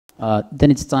Then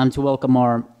it's time to welcome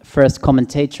our first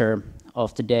commentator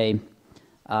of the day.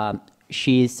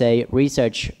 She is a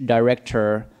research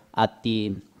director at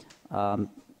the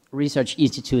Research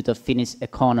Institute of Finnish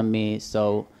Economy,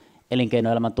 so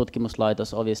Elinkeinoelämän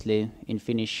tutkimuslaitos, obviously in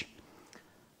Finnish.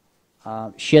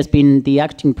 She has been the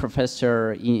acting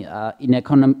professor in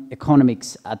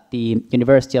economics at the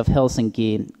University of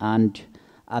Helsinki and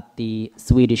at the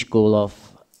Swedish School of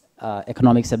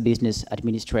Economics and Business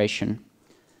Administration.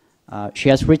 She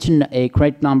has written a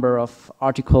great number of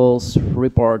articles,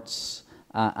 reports,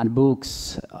 and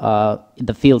books in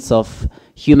the fields of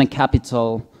human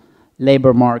capital,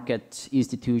 labor market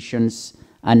institutions,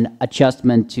 and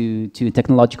adjustment to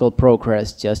technological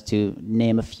progress, just to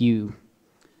name a few.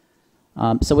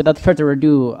 So without further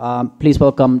ado, please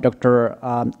welcome Dr.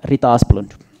 Rita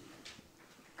Asplund.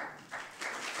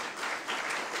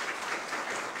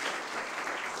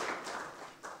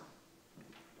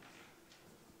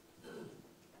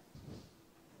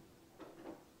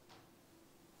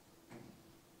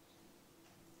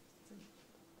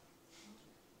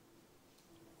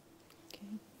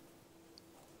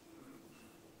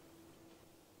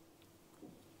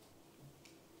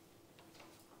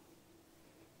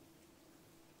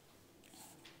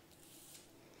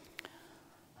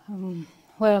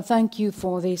 Well, thank you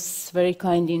for this very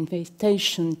kind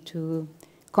invitation to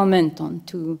comment on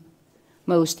two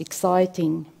most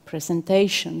exciting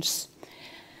presentations.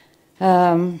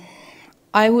 I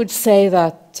would say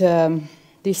that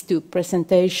these two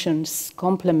presentations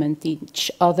complement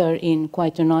each other in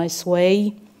quite a nice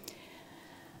way,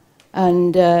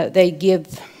 and they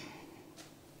give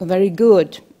a very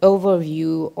good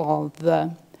overview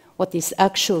of what is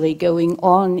actually going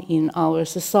on in our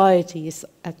societies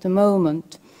at the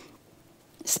moment,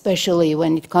 especially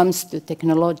when it comes to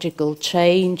technological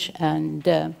change and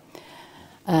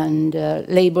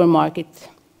labor market,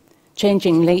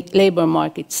 changing labor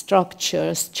market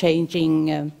structures,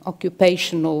 changing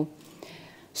occupational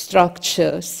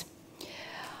structures.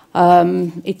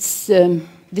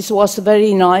 This was a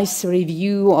very nice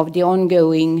review of the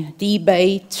ongoing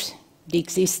debate, the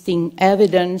existing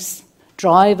evidence,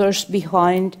 drivers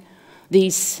behind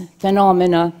these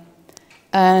phenomena,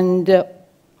 and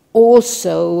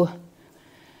also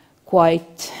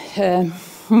quite,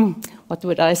 what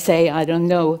would I say, I don't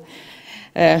know,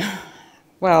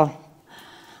 well,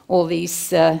 all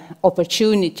these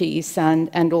opportunities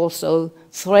and also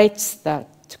threats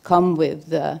that come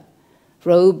with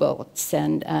robots,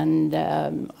 and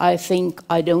I think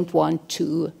I don't want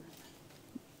to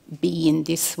be in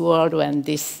this world when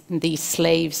these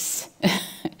slaves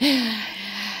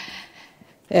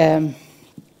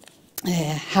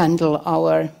handle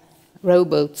our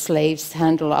robot slaves,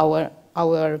 handle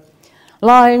our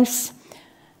lives.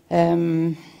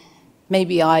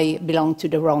 Maybe I belong to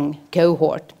the wrong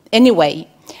cohort. Anyway,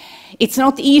 it's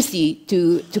not easy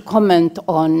to comment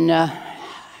on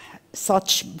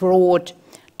such broad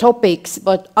topics,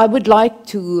 but I would like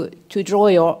to draw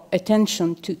your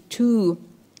attention to two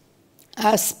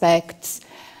aspects,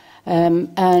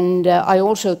 and I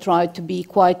also try to be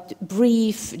quite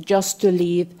brief, just to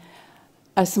leave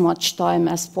as much time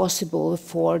as possible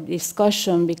for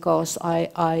discussion, because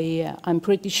I'm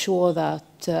pretty sure that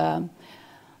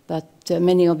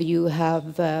many of you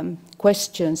have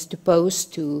questions to pose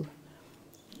to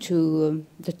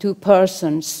the two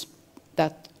persons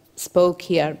that spoke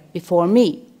here before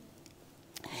me.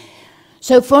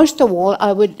 So first of all,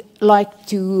 I would like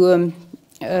to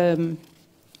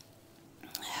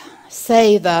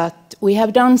say that we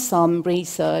have done some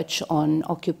research on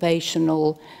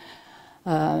occupational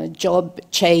job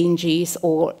changes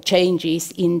or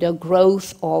changes in the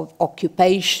growth of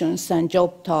occupations and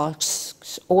job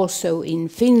tasks also in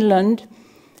Finland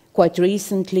quite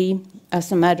recently,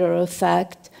 as a matter of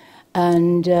fact,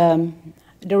 and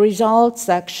the results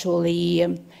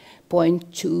actually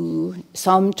point to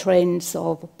some trends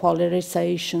of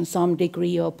polarization, some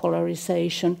degree of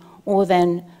polarization, or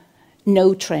then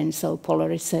no trends of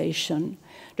polarization.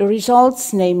 The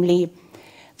results, namely,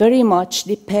 very much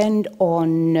depend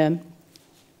on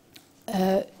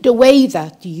the way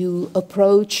that you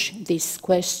approach this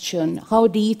question, how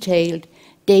detailed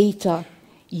data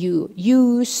you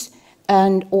use,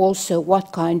 and also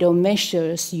what kind of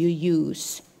measures you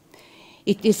use.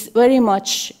 It is very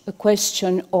much a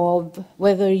question of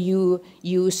whether you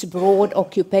use broad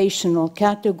occupational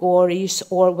categories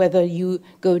or whether you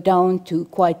go down to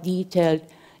quite detailed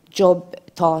job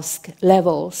task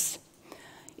levels.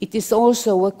 It is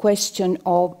also a question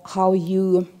of how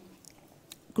you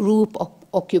group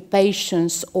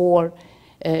occupations or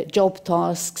job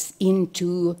tasks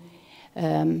into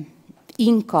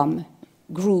income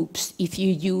groups if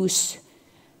you use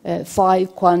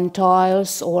 5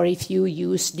 quantiles, or if you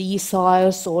use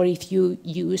deciles, or if you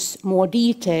use more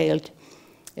detailed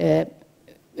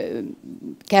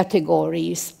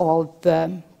categories of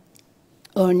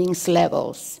earnings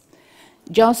levels.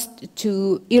 Just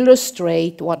to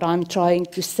illustrate what I'm trying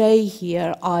to say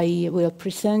here, I will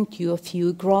present you a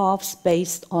few graphs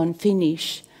based on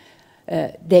Finnish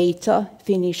data,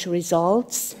 Finnish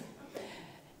results.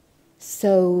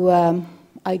 So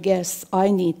I guess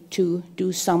I need to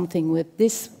do something with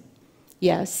this.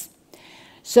 Yes.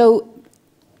 So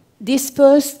this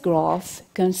first graph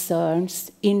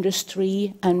concerns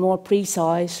industry, and more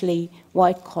precisely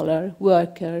white-collar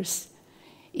workers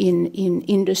in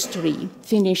industry,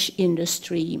 Finnish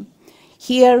industry.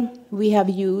 Here we have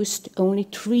used only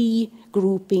 3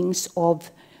 groupings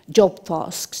of job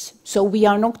tasks. So we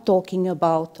are not talking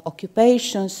about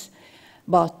occupations,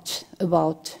 but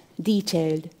about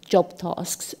detailed job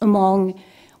tasks among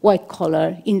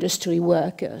white-collar industry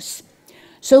workers.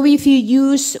 So if you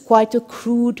use quite a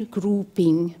crude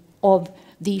grouping of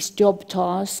these job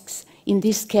tasks, in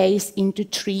this case into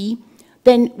 3,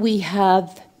 then we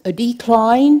have a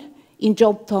decline in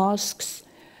job tasks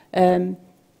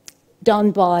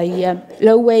done by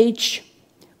low-wage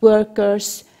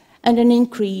workers, and an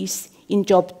increase in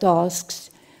job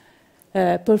tasks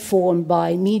performed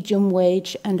by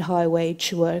medium-wage and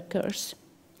high-wage workers.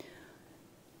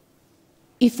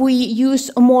 If we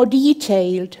use a more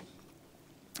detailed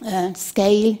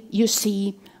scale, you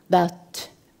see that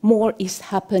more is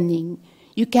happening.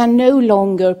 You can no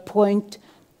longer point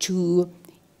to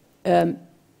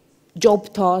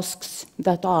job tasks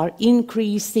that are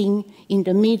increasing in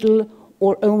the middle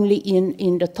or only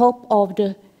in the top of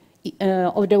the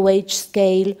wage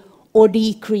scale, or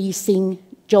decreasing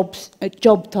job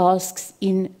tasks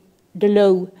in the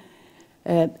low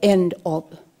end of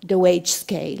the wage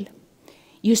scale.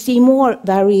 You see more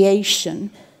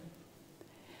variation.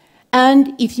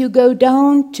 And if you go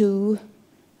down to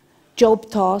job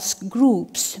task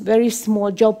groups, very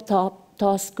small job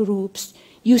task groups,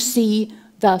 you see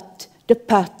that the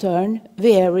pattern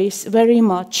varies very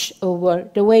much over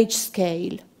the wage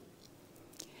scale.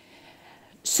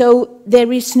 So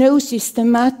there is no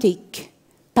systematic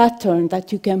pattern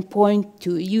that you can point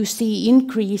to. You see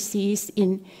increases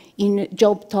in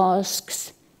job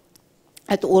tasks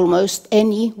at almost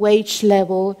any wage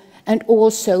level, and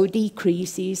also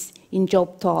decreases in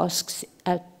job tasks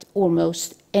at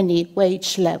almost any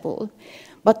wage level.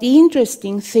 But the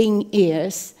interesting thing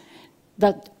is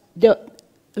that the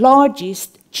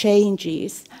largest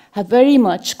changes have very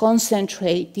much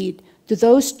concentrated to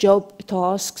those job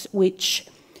tasks which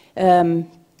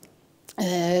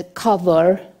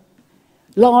cover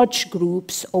large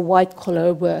groups of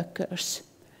white-collar workers.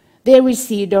 There we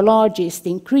see the largest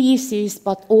increases,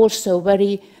 but also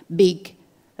very big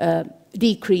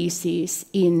decreases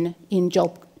in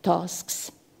job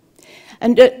tasks.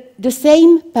 And the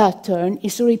same pattern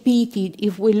is repeated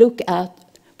if we look at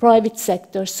private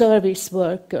sector service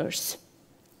workers,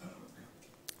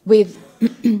 with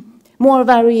more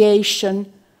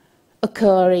variation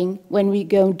occurring when we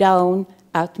go down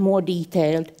at more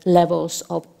detailed levels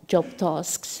of job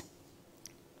tasks.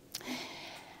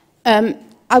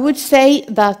 I would say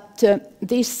that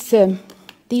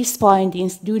these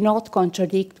findings do not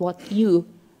contradict what you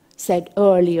said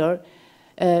earlier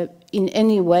in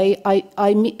any way. I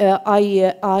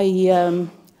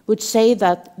would say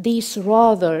that these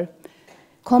rather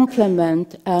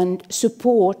complement and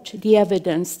support the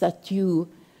evidence that you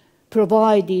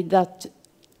provided, that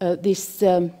this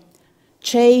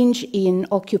change in the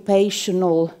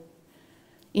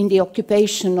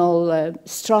occupational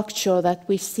structure that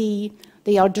we see,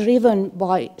 they are driven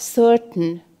by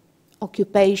certain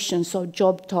occupations or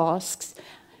job tasks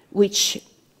which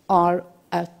are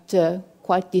at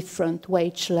quite different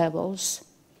wage levels.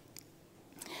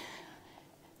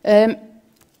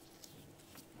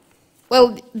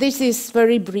 Well, this is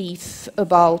very brief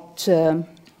about a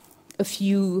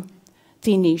few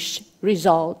Finnish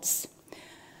results.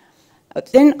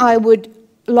 Then I would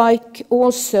like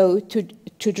also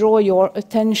to draw your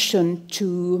attention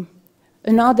to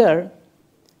another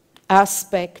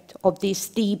aspect of this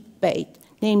debate,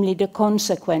 namely the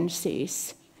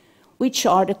consequences. Which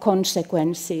are the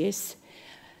consequences?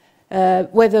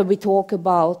 Whether we talk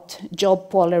about job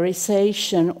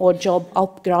polarization or job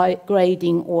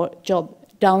upgrading or job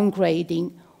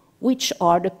downgrading, which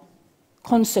are the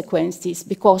consequences?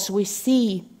 Because we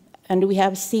see, and we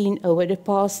have seen over the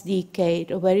past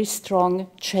decade, a very strong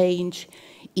change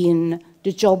in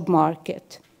the job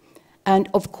market. And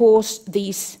of course,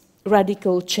 these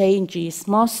radical changes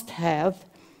must have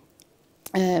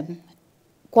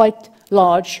quite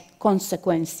large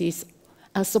consequences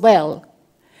as well.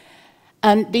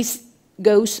 And this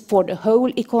goes for the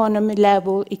whole economy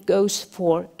level, it goes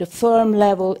for the firm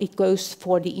level, it goes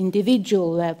for the individual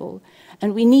level.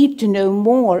 And we need to know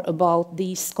more about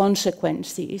these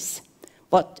consequences.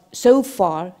 But so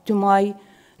far, to my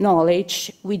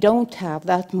knowledge, we don't have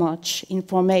that much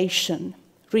information,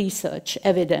 research,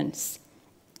 evidence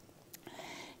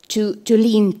to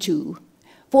lean to.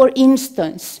 For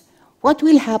instance, what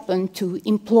will happen to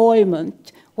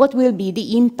employment? What will be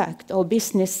the impact of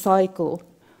business cycles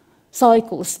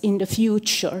in the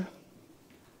future?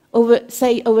 Over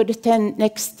the 10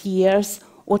 next years,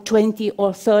 or 20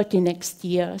 or 30 next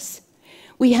years.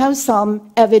 We have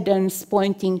some evidence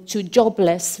pointing to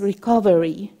jobless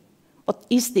recovery. But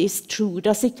is this true?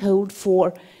 Does it hold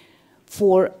for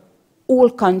all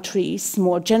countries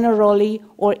more generally,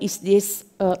 or is this,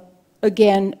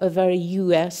 again, a very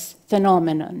US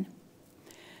phenomenon?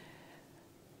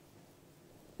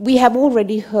 We have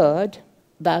already heard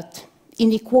that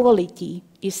inequality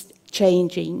is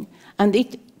changing, and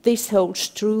this holds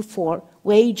true for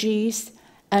wages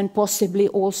and possibly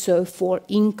also for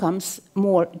incomes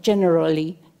more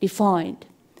generally defined.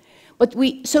 But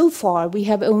so far we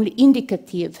have only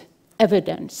indicative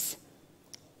evidence.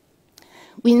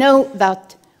 We know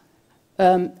that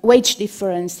wage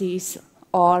differences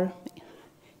are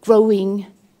growing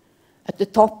at the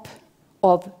top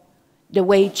of the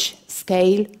wage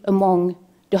scale among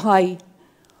the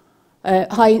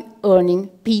high-earning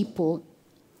people.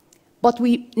 But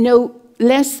we know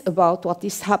less about what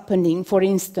is happening, for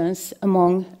instance,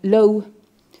 among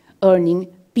low-earning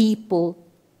people.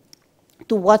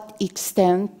 To what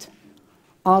extent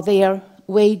are their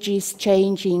wages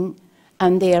changing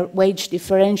and their wage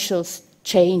differentials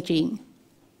changing?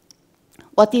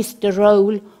 What is the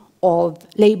role of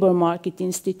labor market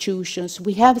institutions?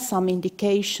 We have some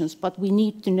indications, but we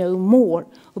need to know more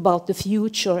about the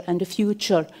future and the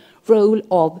future role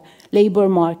of labor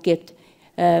market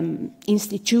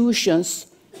institutions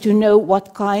to know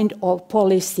what kind of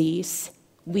policies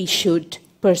we should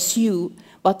pursue.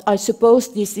 But I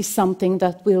suppose this is something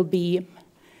that will be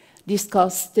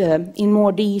discussed in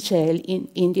more detail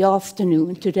in the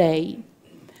afternoon today.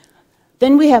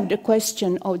 Then we have the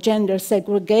question of gender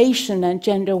segregation and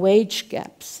gender wage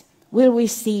gaps. Will we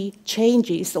see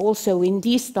changes also in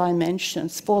these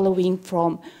dimensions following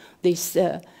from this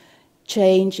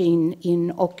change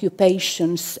in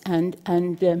occupations and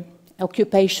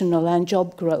occupational and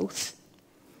job growth?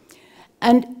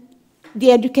 And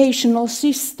the educational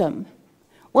system.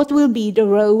 What will be the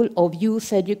role of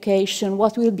youth education?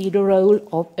 What will be the role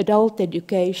of adult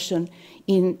education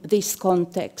in this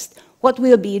context? What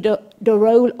will be the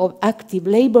role of active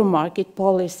labor market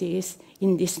policies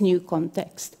in this new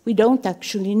context? We don't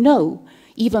actually know,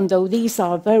 even though these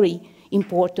are very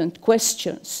important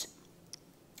questions.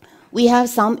 We have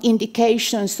some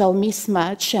indications of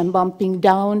mismatch and bumping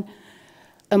down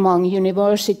among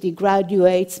university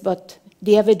graduates, but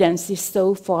the evidence is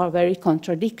so far very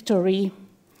contradictory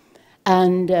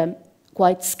and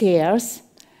quite scarce.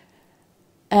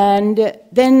 And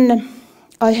then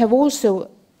I have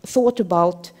also thought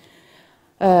about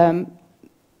the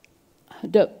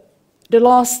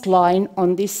last line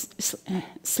on this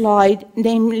slide,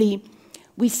 namely,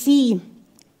 we see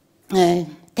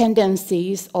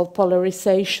tendencies of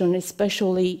polarization,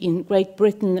 especially in Great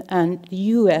Britain and the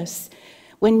US,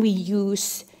 when we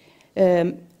use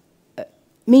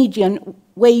median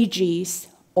wages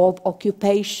of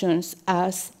occupations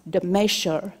as the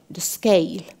measure, the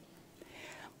scale.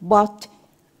 But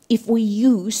if we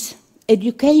use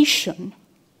educational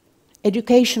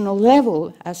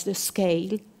level as the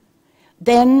scale,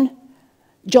 then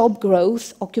job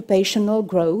growth, occupational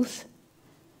growth,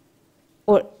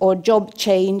 or job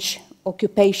change,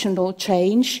 occupational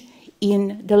change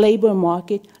in the labor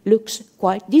market looks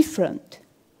quite different.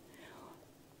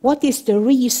 What is the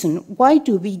reason? Why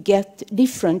do we get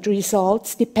different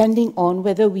results depending on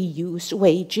whether we use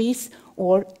wages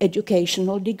or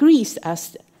educational degrees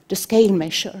as the scale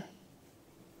measure?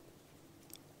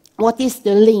 What is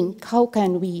the link? How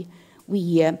can we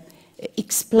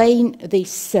explain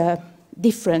these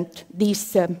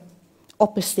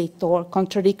opposite or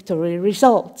contradictory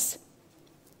results?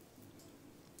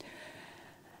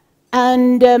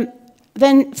 And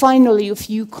then finally, a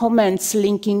few comments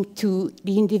linking to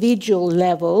the individual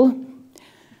level.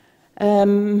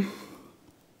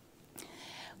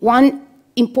 One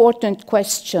important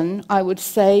question, I would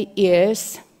say,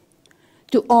 is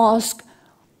to ask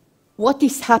what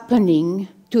is happening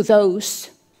to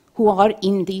those who are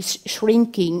in these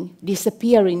shrinking,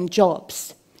 disappearing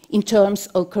jobs in terms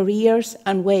of careers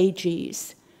and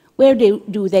wages, where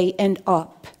do they end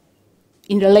up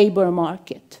in the labor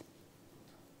market?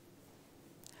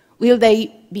 Will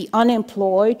they be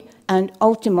unemployed and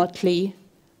ultimately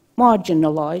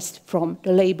marginalized from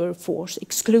the labor force,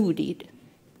 excluded?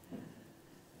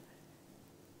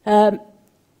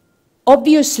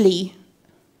 Obviously,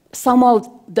 some of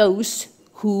those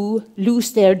who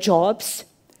lose their jobs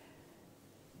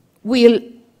will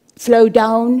flow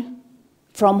down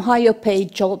from higher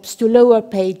paid jobs to lower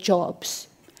paid jobs.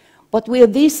 But will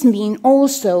this mean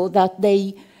also that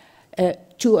they,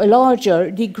 to a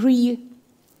larger degree,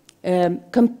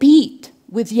 compete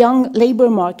with young labor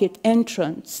market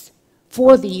entrants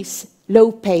for these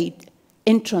low-paid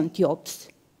entrant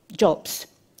jobs?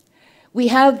 We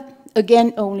have,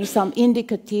 again, only some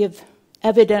indicative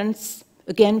evidence,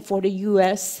 again for the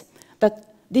US,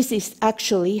 that this is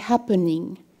actually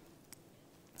happening.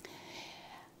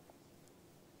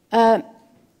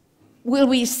 Will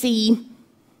we see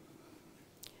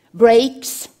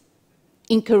breaks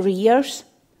in careers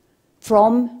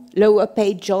from lower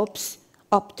paid jobs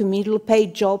up to middle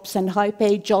paid jobs and high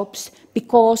paid jobs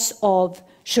because of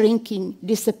shrinking,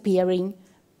 disappearing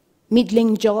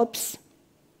middling jobs?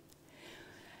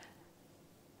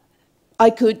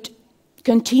 I could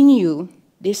continue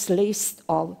this list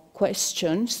of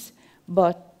questions,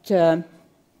 but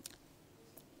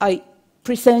I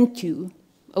present you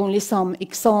only some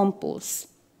examples.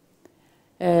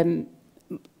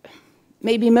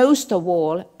 Maybe most of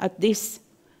all, at this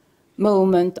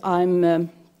moment, I'm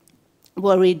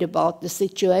worried about the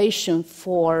situation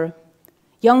for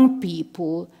young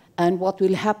people and what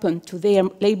will happen to their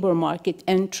labor market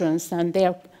entrance and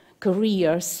their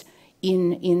careers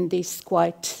in this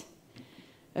quite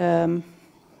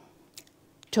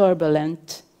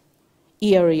turbulent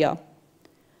area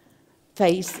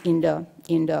faced in the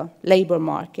labor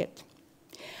market.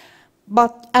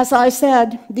 But as I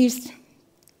said, these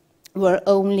were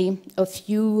only a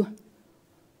few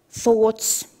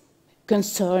thoughts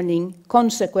concerning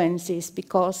consequences,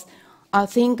 because I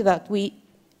think that we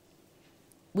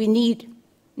need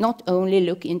not only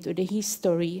look into the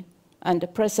history and the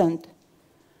present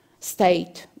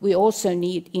state, we also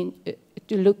need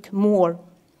to look more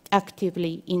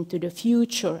actively into the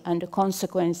future and the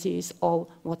consequences of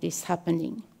what is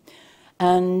happening.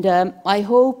 And I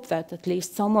hope that at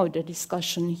least some of the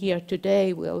discussion here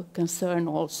today will concern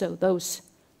also those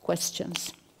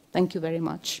questions. Thank you very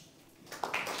much.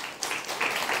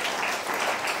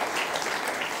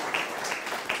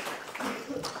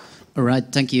 All right,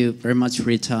 thank you very much,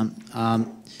 Rita.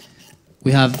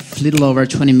 We have a little over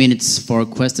 20 minutes for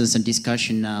questions and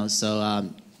discussion now, so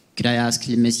could I ask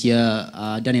Monsieur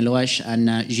Daniel Oesch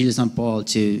and Gilles Saint-Paul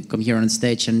to come here on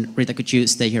stage, and Rita, could you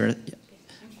stay here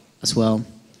as well?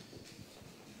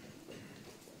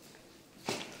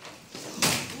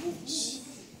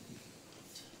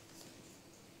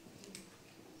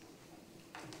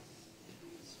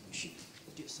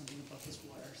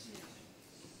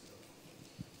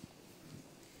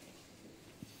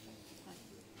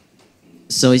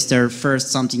 So is there first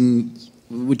something,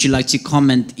 would you like to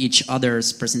comment each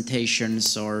other's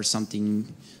presentations or something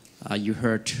you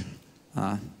heard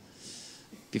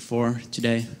before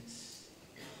today?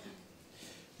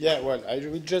 Yeah, well, I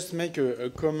will just make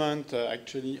a comment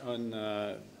actually on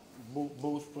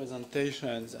both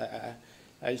presentations.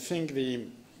 I think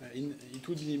it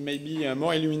would be maybe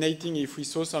more illuminating if we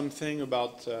saw something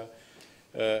about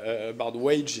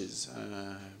wages,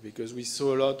 because we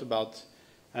saw a lot about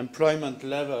employment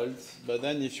levels, but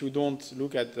then if you don't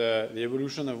look at the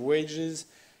evolution of wages,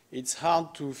 it's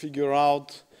hard to figure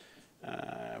out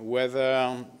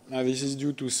whether this is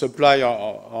due to supply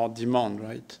or demand,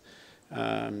 right?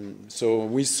 So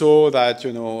we saw that,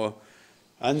 you know,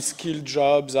 unskilled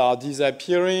jobs are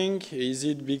disappearing. Is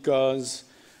it because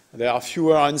there are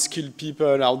fewer unskilled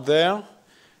people out there,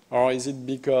 or is it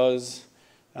because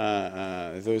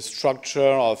the structure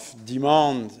of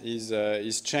demand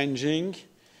is changing?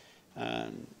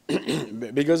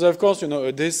 Because of course, you know,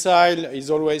 a decile is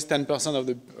always 10%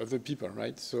 of the people,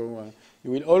 right? So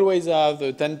you will always have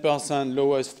the 10%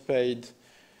 lowest paid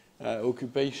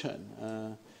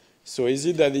occupation. So is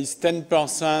it that these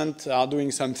 10% are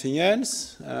doing something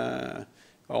else,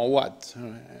 or what?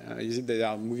 Is it that they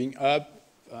are moving up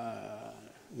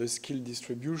the skill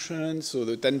distribution, so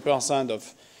the 10%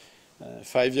 of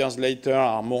 5 years later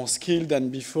are more skilled than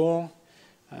before?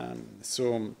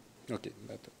 So, okay,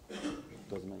 that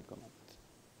does my comment.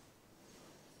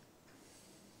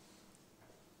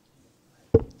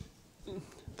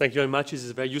 Thank you very much. This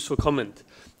is a very useful comment.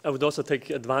 I would also take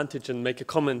advantage and make a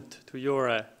comment to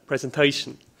your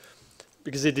presentation.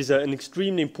 because it is an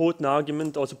extremely important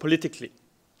argument also politically.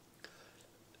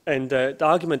 And the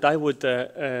argument I would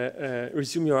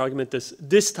resume your argument is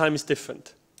this time is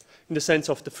different, in the sense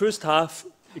of the first half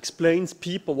explains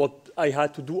people what I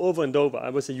had to do over and over. I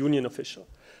was a union official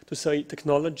to say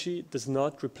technology does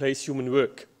not replace human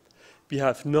work. We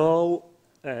have no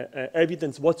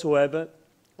evidence whatsoever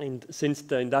since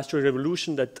the Industrial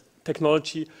Revolution that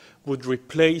technology would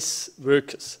replace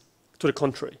workers. To the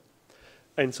contrary.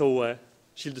 And so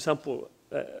Gilles de Saint-Paul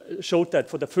showed that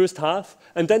for the first half.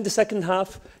 And then the second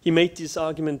half, he made this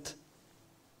argument.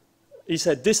 He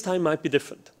said, this time might be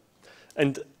different.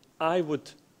 And I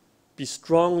would be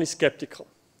strongly skeptical.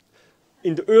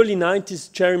 In the early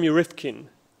 90s, Jeremy Rifkin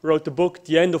wrote the book,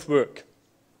 The End of Work.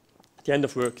 The End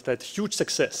of Work, that huge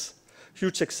success.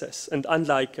 And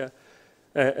unlike Gilles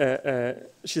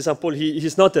de Saint-Paul,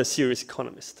 he's not a serious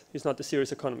economist. He's not a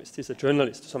serious economist. He's a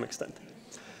journalist to some extent.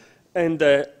 And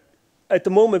at the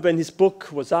moment when his book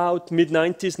was out,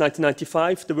 mid-90s,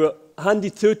 1995, there were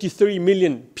 133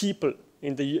 million people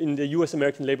in the US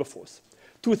American labor force.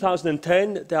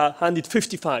 2010, there are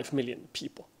 155 million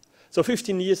people. So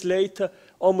 15 years later,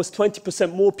 almost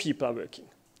 20% more people are working.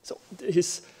 So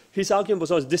his argument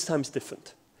was always, this time is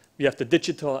different. We have the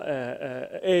digital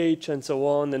age and so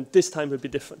on, and this time will be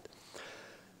different.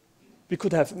 We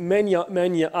could have many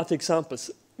other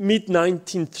examples.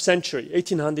 Mid-19th century,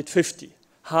 1850,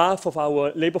 half of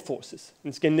our labor forces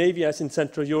in Scandinavia as in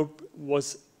Central Europe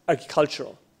was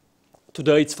agricultural.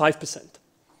 Today it's 5%.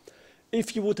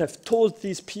 If you would have told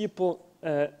these people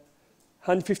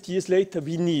 150 years later,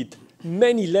 we need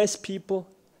many less people,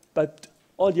 but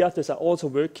all the others are also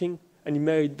working, and in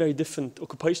very, very different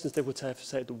occupations, they would have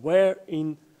said, where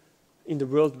in the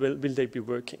world will they be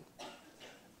working?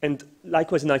 And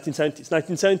likewise in 1970s.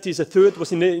 1970s, a third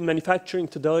was in manufacturing.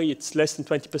 Today, it's less than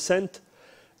 20%.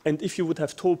 And if you would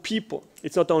have told people,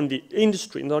 it's not only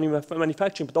industry, not only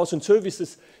manufacturing, but also in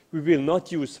services, we will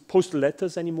not use postal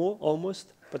letters anymore,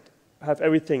 almost, but have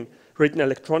everything written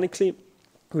electronically.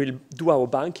 We'll do our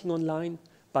banking online,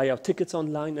 buy our tickets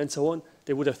online, and so on.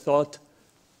 They would have thought,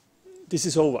 this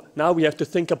is over. Now we have to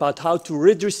think about how to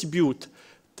redistribute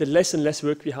the less and less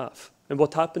work we have. And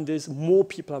what happened is more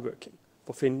people are working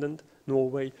for Finland,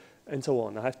 Norway, and so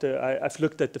on. I've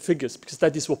looked at the figures because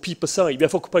that is what people say. We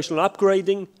have occupational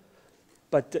upgrading,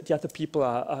 but the other people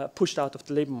are pushed out of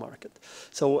the labor market.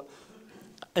 So,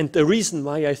 and the reason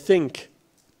why I think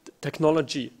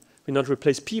technology will not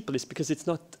replace people is because it's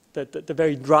not the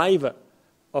very driver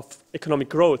of economic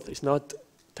growth is not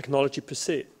technology per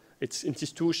se. It's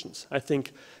institutions. I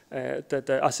think that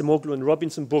the Acemoglu and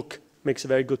Robinson book makes a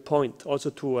very good point.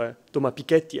 Also to Thomas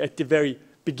Piketty, at the very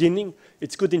beginning,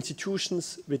 it's good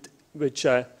institutions which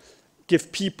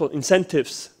give people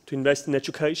incentives to invest in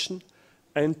education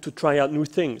and to try out new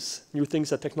things. New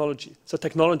things are technology. So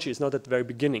technology is not at the very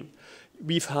beginning.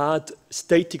 We've had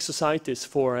static societies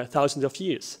for thousands of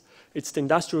years. It's the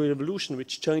Industrial Revolution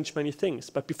which changed many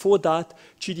things. But before that,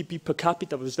 GDP per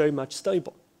capita was very much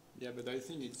stable. Yeah, but I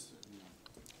think it's...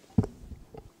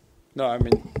 No, I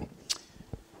mean...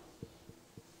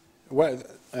 Well,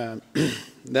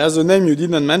 there's a name you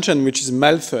didn't mention, which is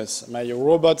Malthus. My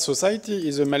robot society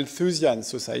is a Malthusian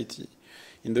society,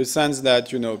 in the sense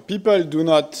that, you know, people do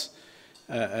not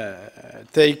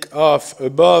take off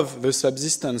above the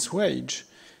subsistence wage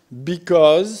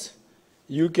because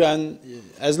you can,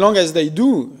 as long as they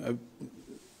do,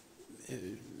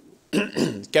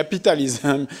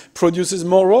 capitalism produces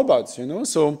more robots, you know.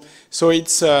 So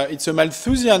it's a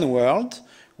Malthusian world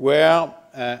where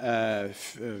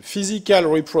physical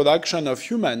reproduction of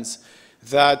humans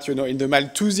that, you know, in the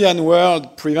Malthusian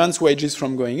world prevents wages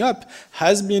from going up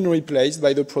has been replaced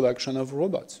by the production of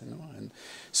robots, you know. And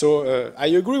so I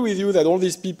agree with you that all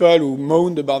these people who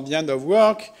moaned about the end of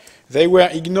work, they were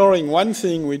ignoring one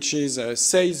thing, which is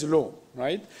Say's law,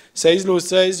 right? Say's law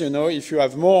says, you know, if you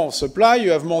have more supply,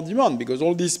 you have more demand, because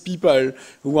all these people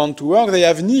who want to work, they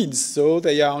have needs, so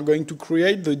they are going to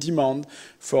create the demand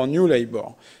for new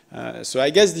labor. So I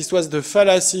guess this was the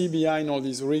fallacy behind all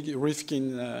these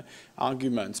Rifkin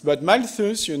arguments. But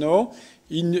Malthus, you know,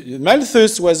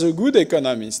 Malthus was a good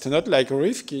economist, not like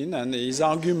Rifkin, and his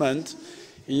argument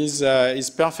is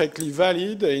perfectly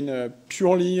valid in a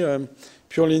purely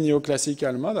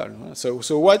neoclassical model.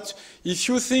 So what, if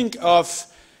you think of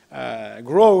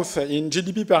growth in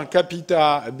GDP per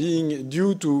capita being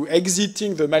due to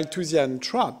exiting the Malthusian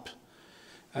trap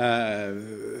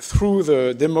through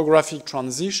the demographic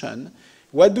transition,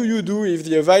 what do you do if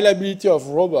the availability of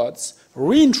robots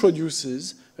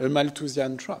reintroduces a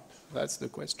Malthusian trap? That's the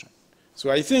question. So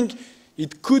I think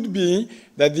it could be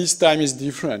that this time is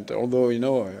different, although, you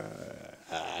know,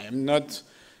 I'm not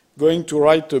going to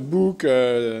write a book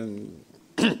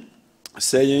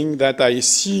saying that I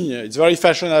see, it's very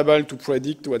fashionable to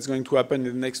predict what's going to happen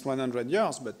in the next 100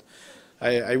 years, but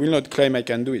I will not claim I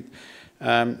can do it.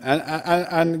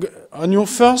 And on your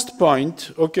first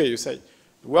point, okay, you say,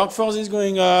 the workforce is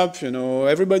going up, you know,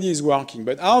 everybody is working,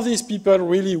 but are these people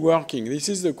really working? This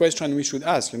is the question we should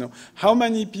ask, you know. How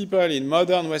many people in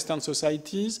modern Western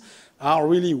societies are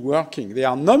really working? They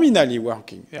are nominally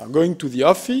working. They are going to the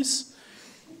office,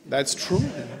 that's true.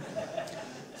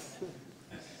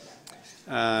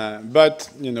 But,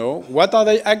 you know, what are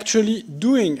they actually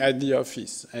doing at the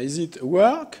office? Is it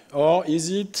work, or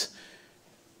is it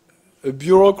a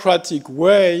bureaucratic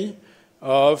way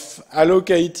of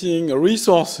allocating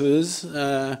resources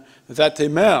that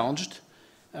emerged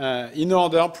in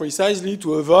order precisely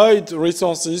to avoid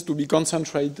resources to be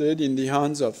concentrated in the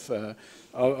hands of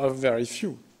very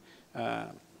few?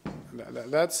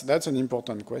 That's an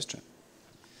important question.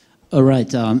 All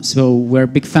right, so we're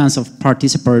big fans of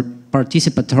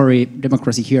participatory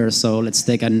democracy here, so let's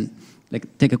take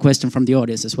a question from the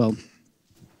audience as well.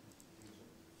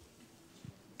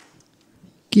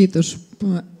 Kiitos.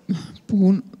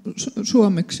 Puhun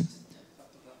suomeksi.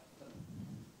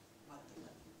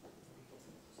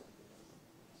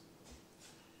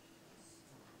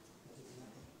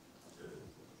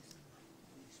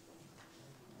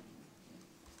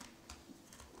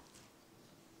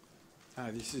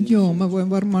 Joo, mä voin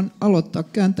varmaan aloittaa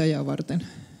kääntäjää varten.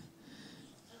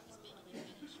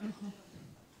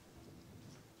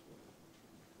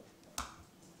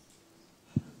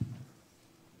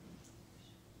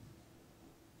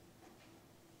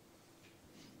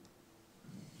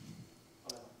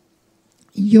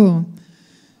 Joo.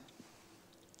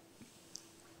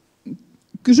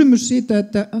 Kysymys siitä,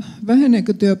 että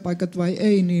väheneekö työpaikat vai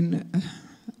ei, niin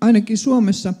ainakin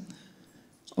Suomessa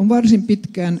on varsin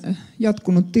pitkään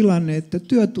jatkunut tilanne, että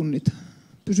työtunnit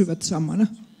pysyvät samana.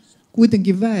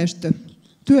 Kuitenkin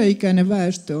työikäinen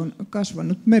väestö on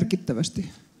kasvanut merkittävästi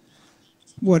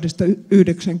vuodesta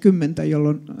 1990,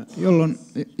 jolloin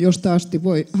josta asti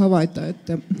voi havaita,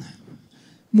 että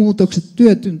muutokset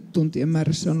työtuntien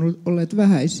määrässä on olleet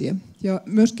vähäisiä. Ja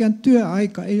myöskään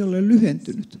työaika ei ole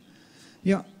lyhentynyt.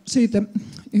 Ja siitä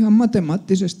ihan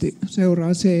matemaattisesti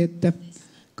seuraa se, että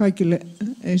kaikille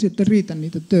ei sitten riitä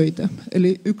niitä töitä.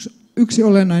 Eli yksi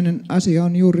olennainen asia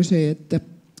on juuri se, että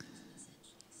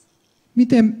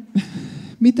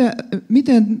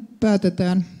miten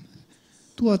päätetään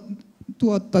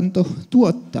tuotanto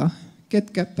tuottaa,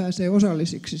 ketkä pääsee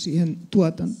osallisiksi siihen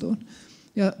tuotantoon.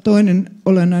 Ja toinen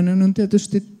olennainen on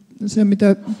tietysti se,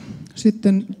 mitä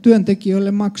sitten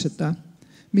työntekijöille maksetaan,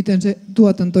 miten se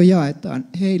tuotanto jaetaan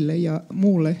heille ja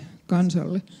muulle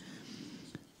kansalle.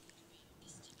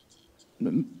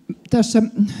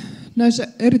 Näissä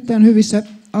erittäin hyvissä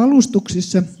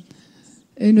alustuksissa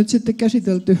ei nyt sitten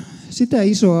käsitelty sitä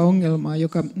isoa ongelmaa,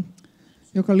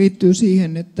 joka liittyy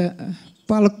siihen, että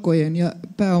palkkojen ja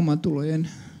pääomatulojen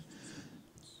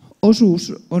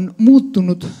osuus on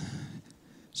muuttunut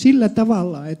sillä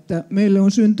tavalla, että meille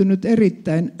on syntynyt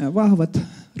erittäin vahvat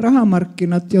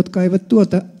rahamarkkinat, jotka eivät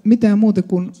tuota mitään muuta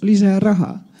kuin lisää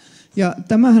rahaa. Ja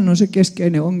tämähän on se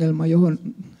keskeinen ongelma, johon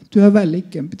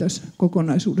työväenliikkeen pitäisi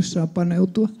kokonaisuudessaan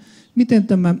paneutua. Miten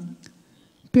tämä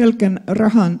pelkän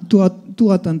rahan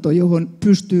tuotanto, johon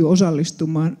pystyy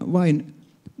osallistumaan vain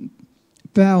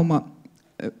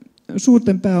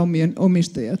suurten pääomien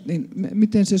omistajat, niin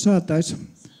miten se saataisiin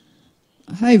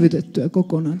häivytettyä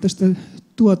kokonaan tästä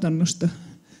tuotannosta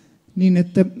niin,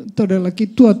 että todellakin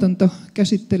tuotanto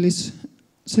käsittelisi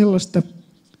sellaista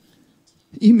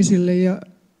ihmisille ja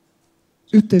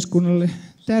yhteiskunnalle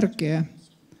tärkeää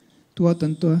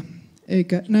tuotantoa,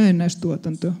 eikä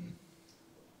näennäistuotantoa.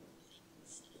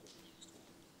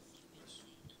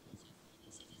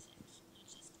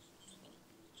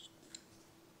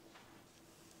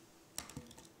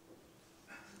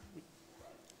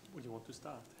 Would you want to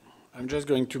start? I'm just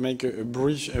going to make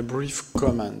a brief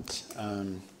comment.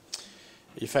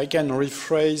 If I can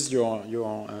rephrase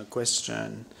your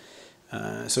question.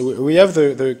 So we have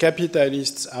the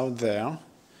capitalists out there,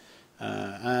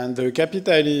 and the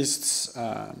capitalists,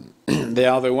 they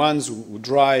are the ones who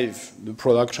drive the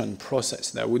production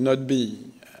process. There would not be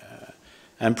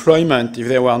employment if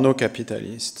there were no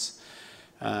capitalists.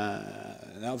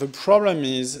 Now the problem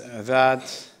is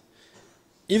that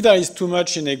if there is too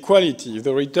much inequality, if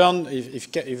the return,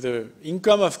 if the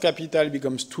income of capital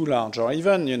becomes too large, or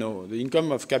even, you know, the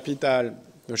income of capital,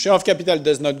 the share of capital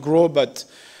does not grow, but,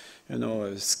 you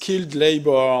know, skilled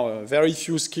labor, very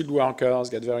few skilled workers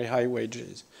get very high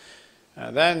wages,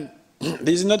 then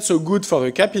this is not so good for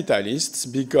the capitalists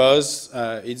because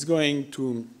it's going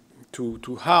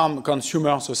to harm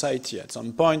consumer society. At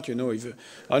some point, you know, if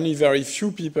only very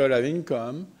few people have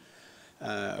income,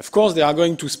 of course they are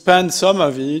going to spend some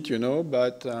of it, you know,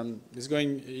 but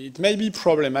it may be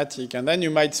problematic. And then you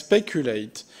might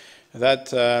speculate that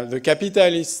the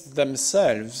capitalists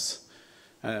themselves,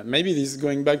 maybe this is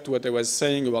going back to what I was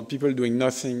saying about people doing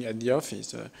nothing at the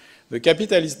office, the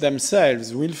capitalists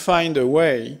themselves will find a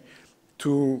way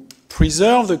to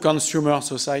preserve the consumer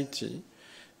society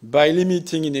by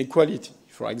limiting inequality.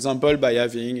 For example, by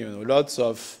having, you know, lots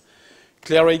of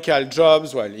clerical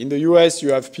jobs. Well, in the US,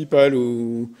 you have people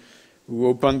who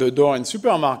open the door in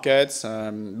supermarkets,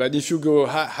 but if you go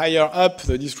higher up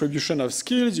the distribution of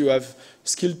skills, you have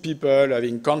skilled people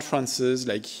having conferences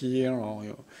like here, or, you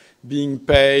know, being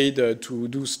paid to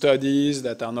do studies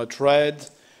that are not read,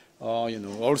 or, you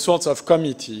know, all sorts of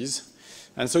committees.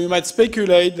 And so you might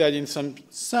speculate that in some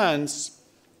sense,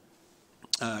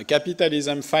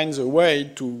 capitalism finds a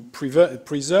way to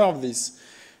preserve this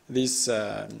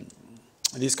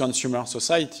consumer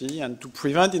society and to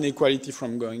prevent inequality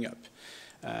from going up.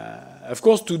 Of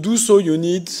course, to do so, you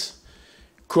need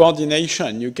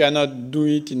coordination. You cannot do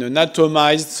it in an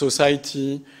atomized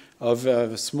society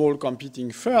of small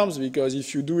competing firms, because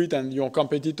if you do it and your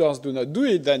competitors do not do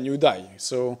it, then you die.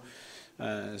 So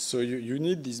you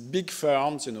need these big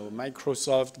firms, you know,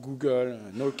 Microsoft, Google,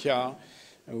 Nokia,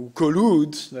 who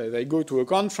collude. They go to a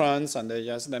conference and they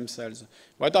ask themselves,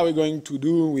 what are we going to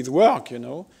do with work, you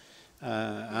know?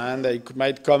 And they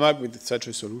might come up with such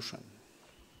a solution.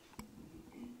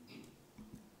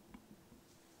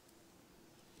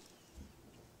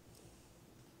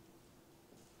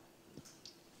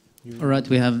 All right,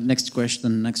 we have next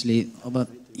question actually over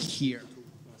here.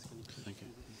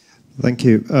 Thank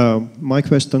you. My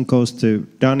question goes to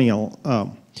Daniel.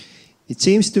 It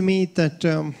seems to me that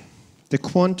the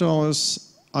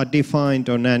quantiles are defined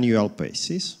on an annual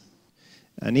basis.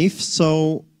 And if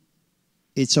so,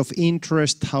 it's of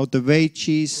interest how the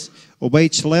wages or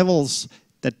wage levels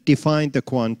that define the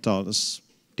quantiles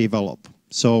develop.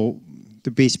 So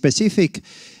to be specific,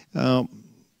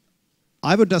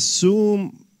 I would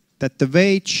assume that the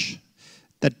wage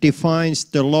that defines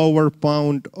the lower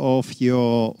bound of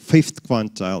your fifth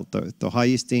quantile, the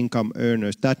highest income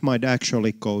earners, that might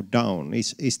actually go down.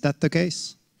 Is that the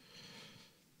case?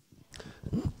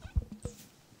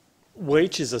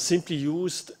 Wages are simply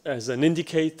used as an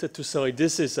indicator to say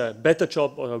this is a better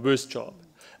job or a worse job.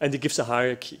 And it gives a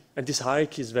hierarchy. And this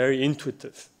hierarchy is very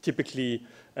intuitive. Typically,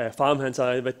 farmhands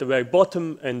are at the very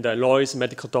bottom and lawyers and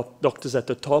medical doctors at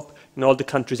the top in all the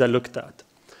countries I looked at.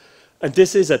 And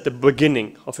this is at the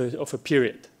beginning of a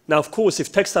period. Now, of course,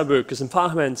 if textile workers and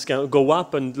farmhands can go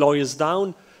up and lawyers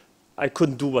down, I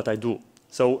couldn't do what I do.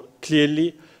 So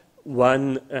clearly,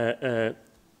 one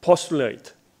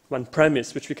postulate, one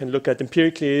premise, which we can look at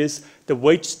empirically, is the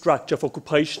wage structure of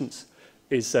occupations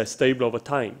is stable over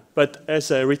time. But as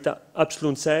Rita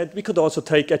Asplund said, we could also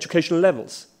take educational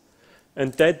levels.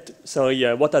 And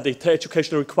what are the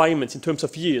educational requirements in terms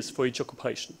of years for each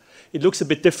occupation? It looks a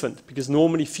bit different, because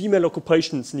normally female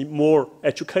occupations need more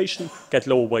education, get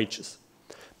lower wages.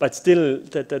 But still,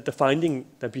 the finding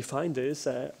that we find is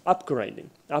upgrading.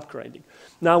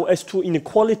 Now, as to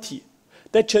inequality,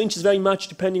 that changes very much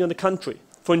depending on the country.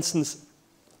 For instance,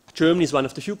 Germany is one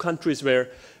of the few countries where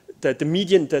the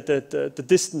median, the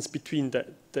distance between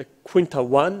the quinta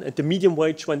 1 and the median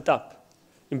wage went up.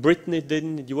 In Britain it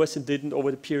didn't, in the US it didn't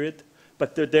over the period,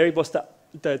 but there was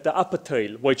the upper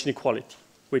tail wage inequality,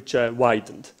 which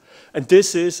widened. And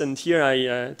this is, and here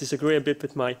I disagree a bit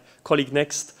with my colleague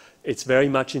next, it's very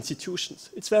much institutions.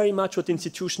 It's very much what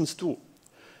institutions do.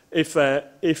 If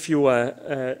you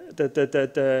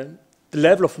the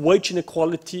level of wage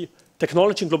inequality,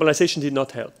 technology and globalization did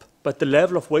not help, but the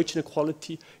level of wage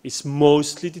inequality is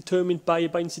mostly determined by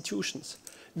institutions.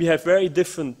 We have very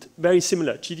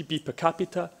similar GDP per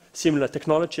capita, similar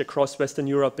technology across Western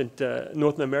Europe and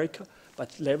Northern America,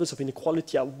 but levels of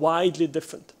inequality are widely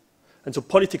different. And so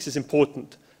politics is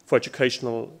important for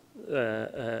educational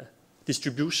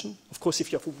distribution. Of course,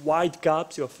 if you have wide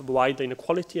gaps, you have wider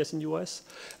inequality as in the US.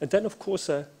 And then, of course,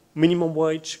 minimum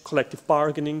wage, collective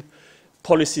bargaining,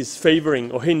 policies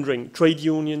favoring or hindering trade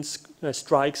unions,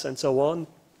 strikes, and so on,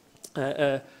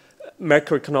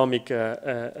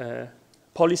 macroeconomic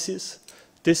policies.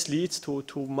 This leads to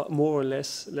more or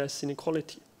less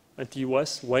inequality. And the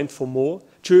US went for more.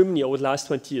 Germany over the last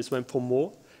 20 years went for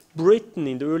more. Britain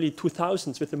in the early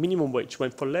 2000s with the minimum wage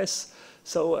went for less.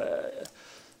 So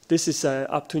this is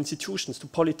up to institutions, to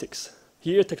politics.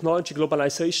 Here, technology,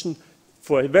 globalization,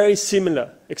 for a very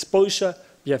similar exposure,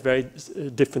 we have very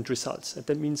different results. And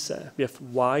that means we have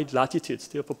wide latitudes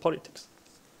there for politics.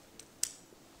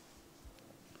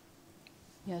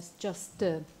 Yes, just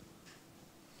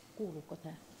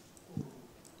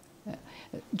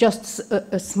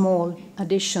a small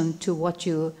addition to what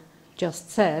you just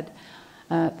said,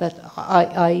 that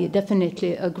I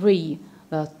definitely agree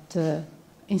that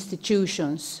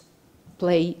institutions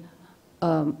play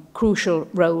a crucial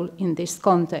role in this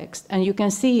context. And you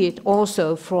can see it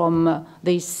also from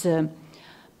these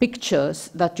pictures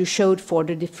that you showed for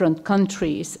the different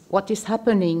countries. What is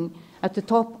happening at the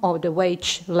top of the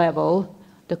wage level,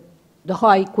 the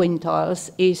high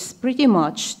quintiles, is pretty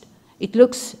much, it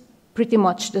looks pretty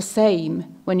much the same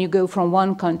when you go from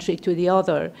one country to the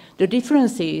other. The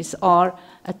differences are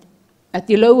at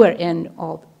the lower end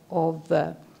of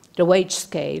the wage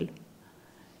scale.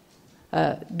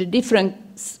 The different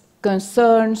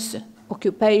concerns,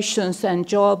 occupations and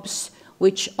jobs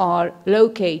which are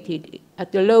located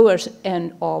at the lower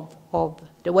end of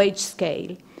the wage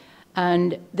scale.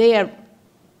 And they are,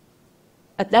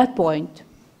 at that point,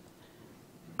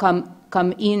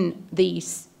 come in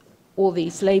all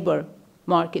these labor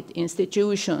market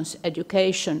institutions,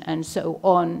 education, and so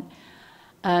on.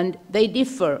 And they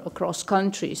differ across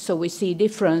countries, so we see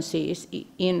differences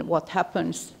in what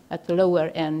happens at the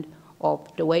lower end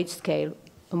of the wage scale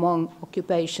among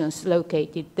occupations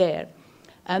located there.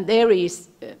 And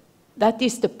that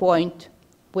is the point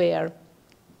where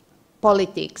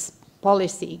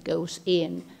policy goes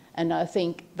in, and I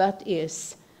think that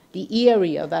is the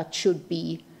area that should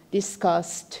be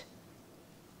discussed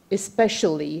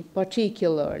especially,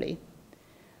 particularly,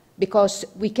 because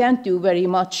we can't do very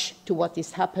much to what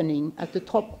is happening at the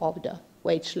top of the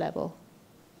wage level.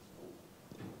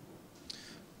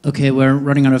 Okay, we're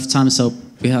running out of time, so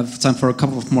we have time for a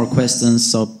couple of more questions,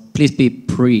 so please be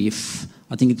brief.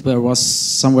 I think there was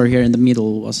somewhere here in the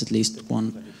middle was at least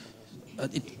one. I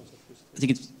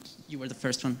think you were the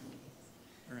first one.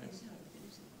 All right.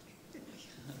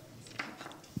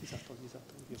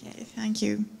 Okay, thank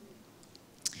you.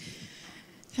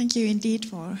 Thank you indeed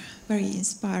for a very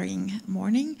inspiring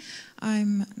morning.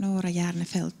 I'm Noora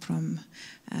Järnefelt from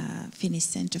Finnish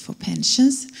Center for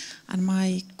Pensions, and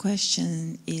my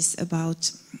question is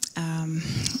about,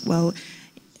 well,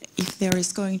 if there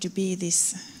is going to be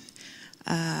this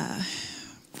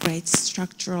great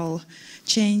structural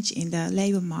change in the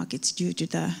labor markets due to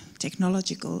the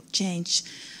technological change,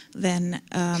 then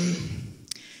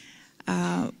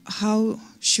how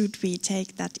should we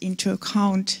take that into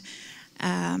account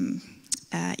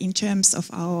in terms of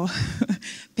our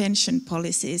pension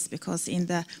policies? Because in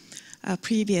the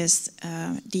previous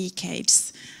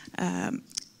decades,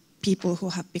 people who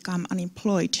have become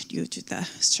unemployed due to the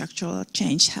structural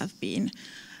change have been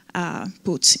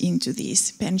put into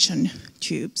these pension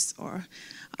tubes or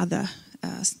other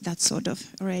that sort of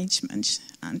arrangement,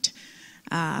 and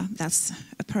that's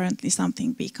apparently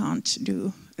something we can't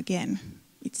do again,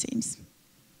 it seems.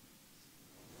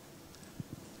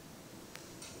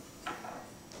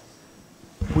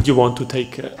 Would you want to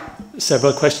take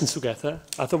several questions together?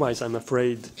 Otherwise, I'm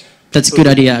afraid... That's a good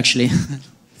idea, actually.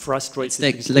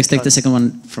 Frustrated. Let's take the second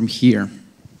one from here.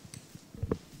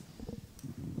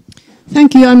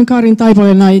 Thank you. I'm Karin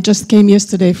Taivo, and I just came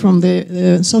yesterday from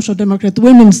the Social Democrat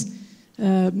Women's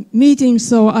meeting,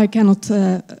 so I cannot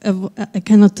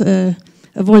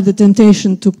avoid the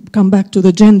temptation to come back to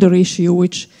the gender issue,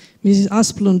 which Mrs.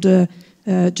 Asplund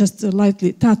just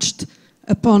lightly touched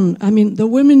upon. I mean, the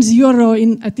women's euro,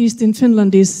 at least in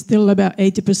Finland, is still about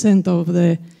 80% of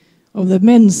the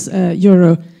men's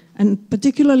euro. And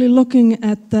particularly looking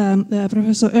at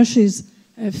Professor Oesch's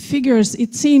figures,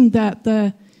 it seemed that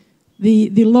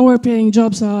the lower paying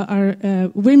jobs are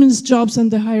women's jobs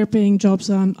and the higher paying jobs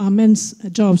are men's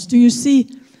jobs. Do you see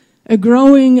a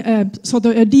growing, sort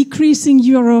of a decreasing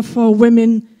euro for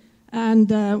women? And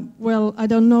well, I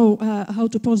don't know how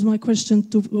to pose my question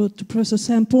to Professor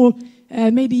Saint-Paul.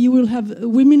 Maybe you will have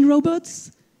women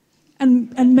robots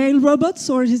and male robots,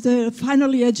 or is there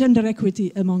finally a gender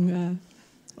equity among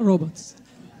robots?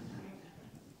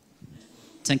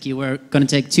 Thank you. We're going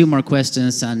to take two more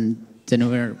questions, and then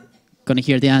we're going to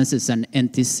hear the answers and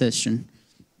end this session.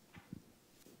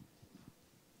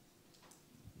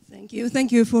 Thank you.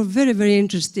 Thank you for very, very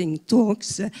interesting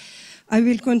talks. I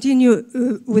will continue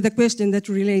with a question that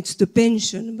relates to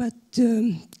pension, but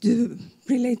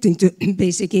relating to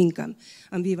basic income.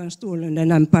 I'm Vivan Storlund,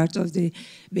 and I'm part of the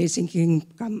Basic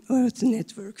Income Earth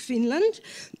Network Finland.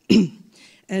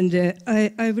 And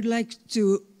I would like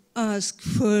to ask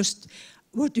first,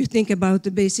 what do you think about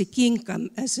the basic income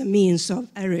as a means of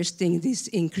arresting this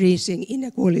increasing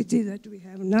inequality that we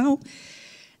have now?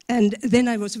 And then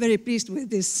I was very pleased with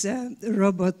this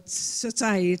robot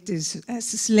societies as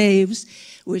slaves,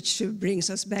 which brings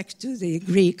us back to the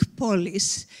Greek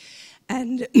polis.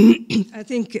 And I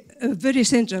think a very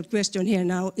central question here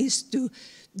now is to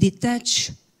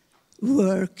detach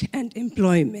work and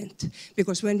employment.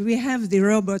 Because when we have the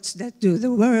robots that do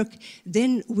the work,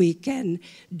 then we can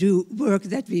do work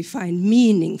that we find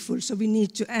meaningful. So we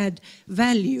need to add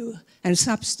value and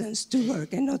substance to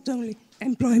work and not only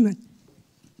employment.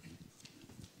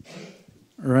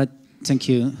 All right, thank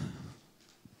you.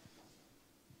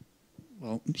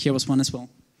 Well, here was one as well.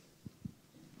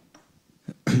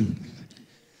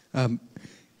 I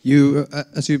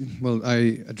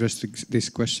addressed this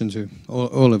question to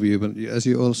all of you, but as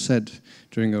you all said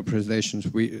during your presentations,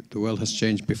 the world has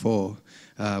changed before.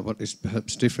 What is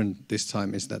perhaps different this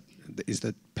time is the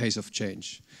pace of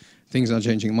change. Things are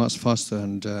changing much faster,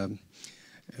 and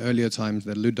earlier times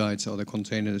the Luddites or the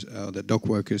containers, the dock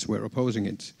workers were opposing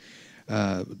it.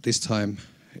 This time,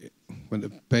 when the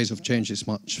pace of change is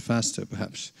much faster,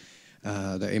 perhaps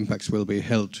the impacts will be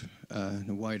held in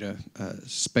a wider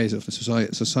space of the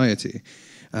society.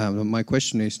 My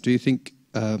question is: do you think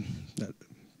that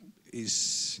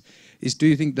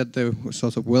the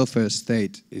sort of welfare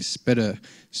state is better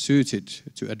suited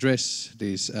to address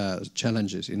these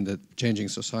challenges in the changing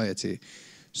society,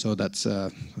 so that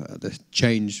the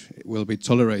change will be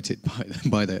tolerated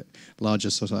by the larger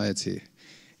society?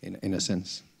 In a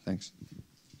sense. Thanks.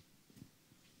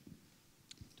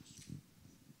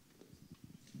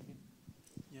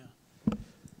 Yeah.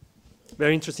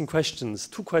 Very interesting questions.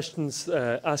 Two questions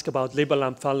ask about labor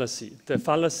lamp fallacy. The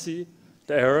fallacy,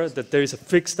 the error that there is a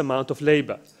fixed amount of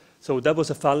labor. So that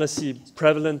was a fallacy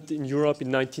prevalent in Europe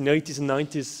in 1980s and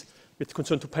 90s with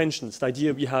concern to pensions. The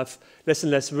idea we have less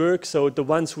and less work, so the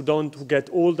ones who get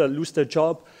older, lose their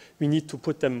job, we need to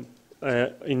put them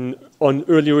on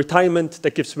early retirement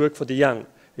that gives work for the young.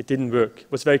 It didn't work.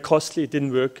 It was very costly. It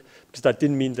didn't work because that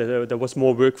didn't mean that there was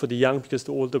more work for the young because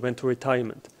the older went to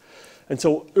retirement. And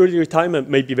so early retirement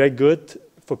may be very good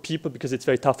for people because it's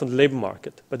very tough on the labor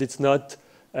market, but it's not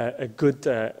a good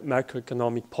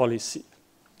macroeconomic policy.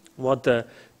 What the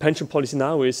pension policy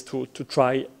now is to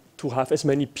try to have as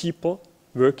many people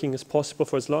working as possible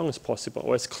for as long as possible,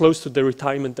 or as close to the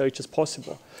retirement age as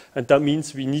possible. And that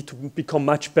means we need to become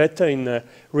much better in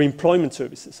re-employment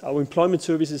services. Our employment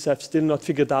services have still not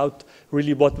figured out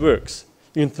really what works,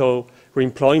 even though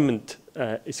re-employment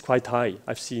is quite high.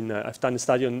 I've done a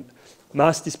study on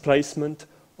mass displacement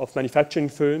of manufacturing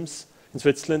firms in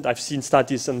Switzerland. I've seen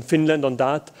studies in Finland on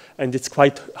that, and it's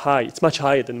quite high. It's much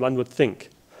higher than one would think.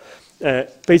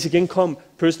 Basic income,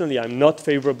 personally, I'm not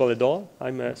favorable at all.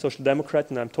 I'm a social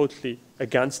democrat and I'm totally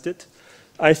against it.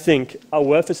 I think our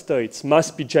welfare states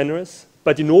must be generous,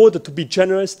 but in order to be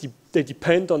generous, they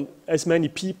depend on as many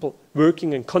people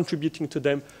working and contributing to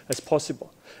them as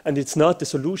possible. And it's not the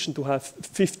solution to have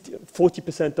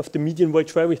 40% of the median wage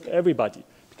for everybody,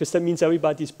 because that means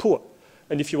everybody is poor.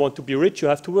 And if you want to be rich, you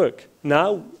have to work.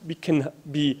 Now we can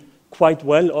be quite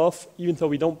well off, even though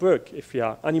we don't work, if we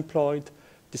are unemployed,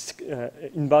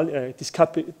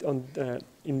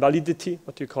 invalidity,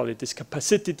 what do you call it,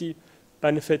 discapacity,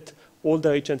 benefit, old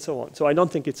age, and so on. So I don't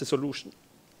think it's a solution.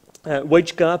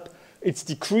 Wage gap, it's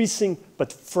decreasing,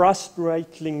 but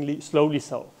frustratingly slowly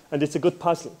so. And it's a good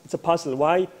puzzle. It's a puzzle.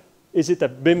 Why is it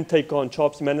that women take on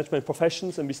jobs in management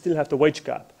professions and we still have the wage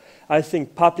gap? I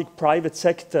think public-private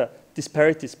sector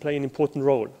disparities play an important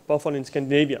role, both in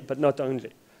Scandinavia, but not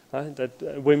only.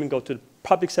 That women go to the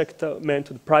public sector, men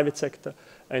to the private sector,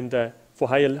 and for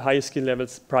higher skill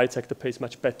levels, private sector pays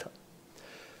much better.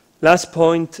 Last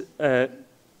point,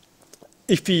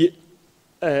 if we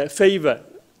favor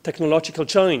technological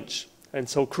change, and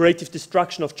so creative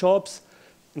destruction of jobs,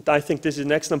 and I think this is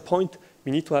an excellent point,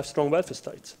 we need to have strong welfare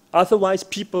states. Otherwise,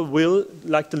 people will,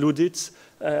 like the Luddites,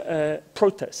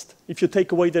 protest. If you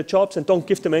take away their jobs and don't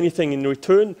give them anything in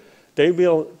return, they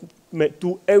will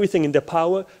do everything in their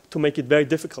power to make it very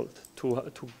difficult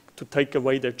to take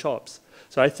away their jobs.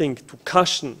 So I think to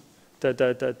cushion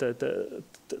the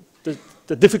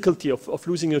difficulty of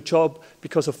losing your job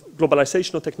because of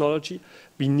globalization or technology,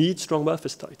 we need strong welfare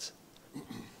states.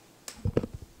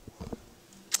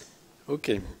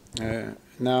 Okay.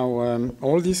 Now,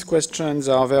 all these questions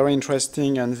are very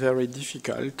interesting and very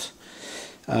difficult.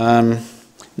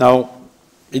 Now,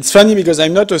 it's funny because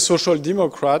I'm not a social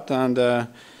democrat, and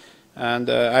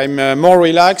I'm more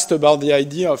relaxed about the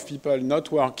idea of people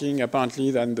not working,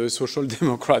 apparently, than the social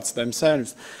democrats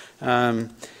themselves.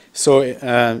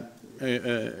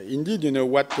 Indeed, you know,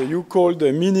 what you called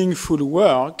meaningful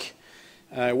work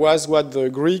was what the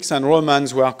Greeks and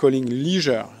Romans were calling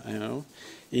leisure, you know.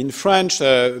 In French,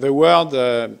 the word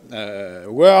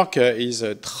work is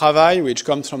travail, which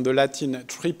comes from the Latin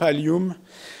tripalium,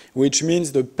 which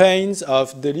means the pains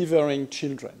of delivering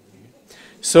children.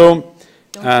 So,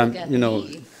 you know,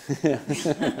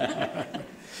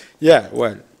 yeah,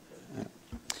 well.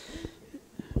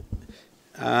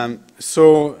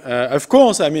 So, of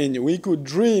course, I mean, we could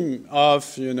dream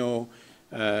of, you know,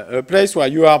 a place where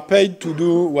you are paid to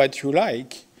do what you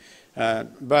like,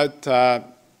 but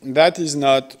that is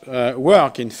not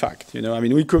work, in fact. You know, I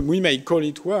mean, we may call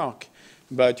it work,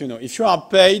 but, you know, if you are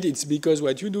paid, it's because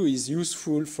what you do is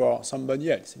useful for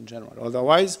somebody else in general.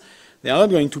 Otherwise, they are not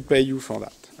going to pay you for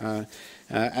that.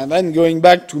 And then going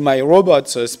back to my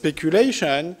robots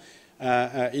speculation,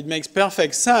 it makes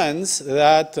perfect sense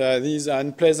that these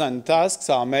unpleasant tasks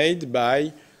are made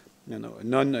by, you know,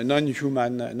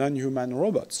 non-human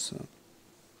robots.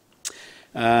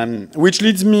 Which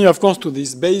leads me, of course, to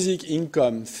this basic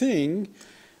income thing.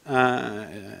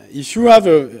 If you have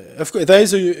there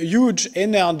is a huge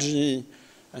energy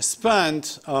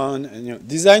spent on, you know,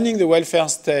 designing the welfare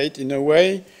state in a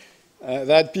way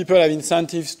that people have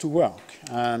incentives to work.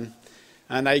 And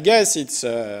I guess it's,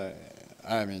 I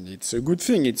mean, it's a good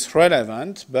thing, it's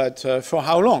relevant, but for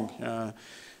how long?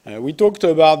 We talked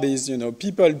about these, you know,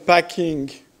 people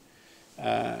packing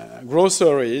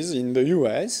groceries in the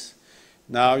US.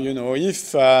 Now, you know,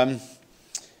 if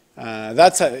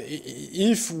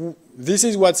if this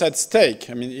is what's at stake,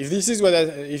 I mean, if this is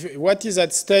what is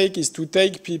at stake is to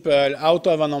take people out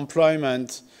of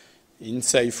unemployment in,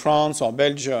 say, France or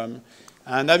Belgium,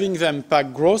 and having them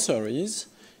pack groceries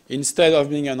instead of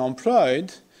being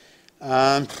unemployed,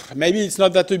 maybe it's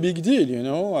not that a big deal, you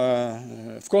know.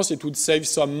 Of course, it would save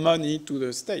some money to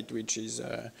the state, which is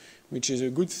a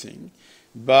good thing.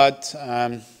 But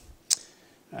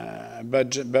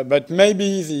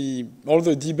maybe all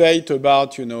the debate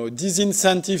about, you know,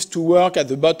 disincentives to work at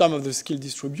the bottom of the skill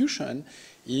distribution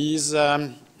is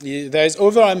there is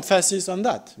overemphasis on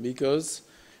that, because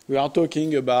we are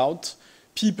talking about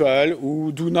people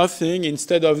who do nothing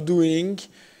instead of doing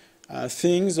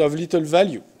things of little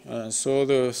value. So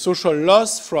the social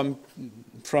loss from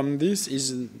this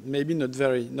is maybe not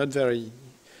very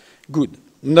good,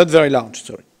 not very large.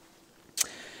 Sorry.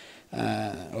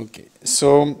 Okay.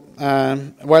 So,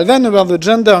 well, then about the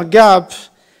gender gap,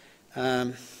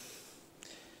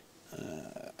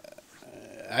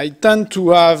 I tend to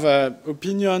have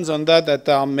opinions on that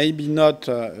are maybe not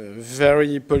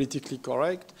very politically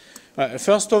correct.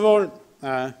 First of all,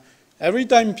 every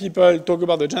time people talk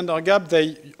about the gender gap,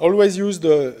 they always use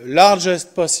the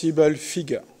largest possible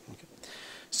figure. Okay.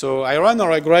 So I ran a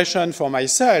regression for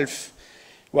myself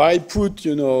where I put,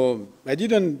 you know, I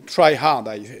didn't try hard.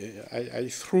 I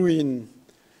threw in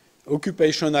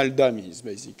occupational dummies,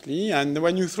 basically. And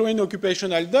when you throw in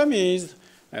occupational dummies,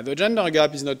 the gender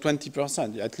gap is not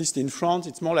 20%. At least in France,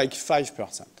 it's more like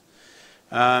 5%.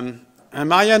 And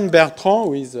Marianne Bertrand,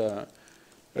 who is a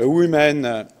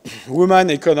woman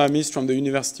economist from the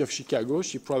University of Chicago,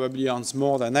 she probably earns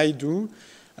more than I do,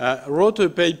 wrote a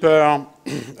paper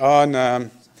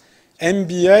on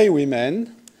MBA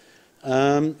women,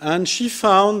 and she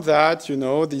found that, you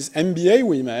know, these MBA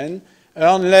women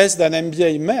earn less than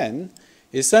MBA men,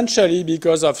 essentially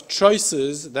because of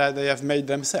choices that they have made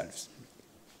themselves.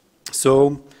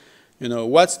 So, you know,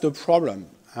 what's the problem?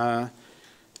 By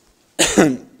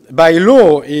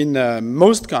law in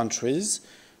most countries,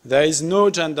 there is no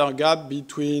gender gap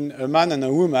between a man and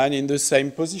a woman in the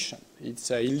same position.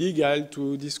 It's illegal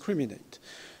to discriminate.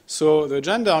 So the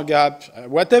gender gap,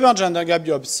 whatever gender gap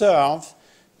you observe,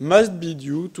 must be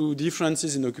due to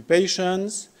differences in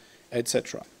occupations,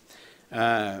 etc.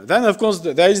 Then, of course,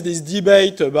 there is this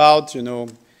debate about, you know,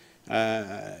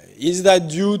 is that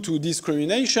due to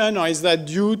discrimination or is that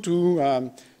due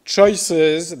to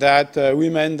choices that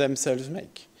women themselves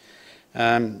make?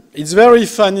 It's very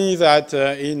funny that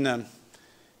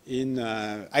in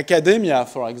academia,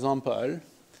 for example,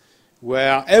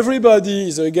 where everybody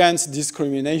is against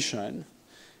discrimination,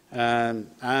 and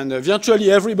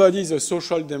virtually everybody is a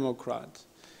social democrat,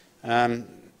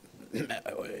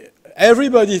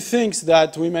 everybody thinks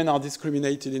that women are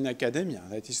discriminated in academia.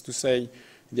 That is to say,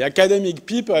 the academic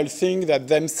people think that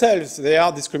themselves they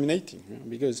are discriminating.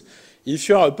 Because if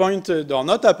you are appointed or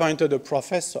not appointed a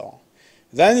professor,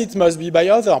 then it must be by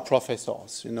other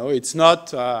professors. You know, it's not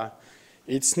the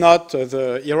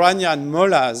Iranian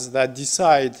mullahs that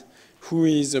decide who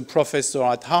is a professor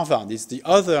at Harvard. It's the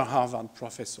other Harvard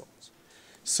professors.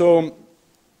 So,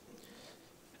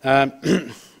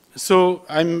 so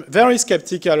I'm very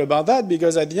skeptical about that,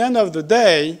 because at the end of the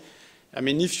day, I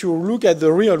mean, if you look at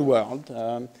the real world,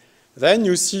 then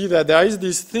you see that there is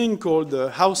this thing called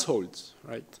households,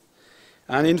 right?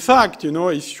 And in fact, you know,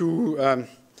 if you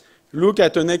look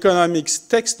at an economics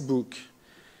textbook,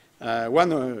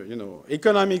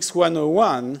 Economics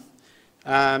 101,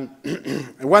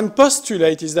 one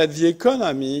postulate is that the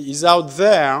economy is out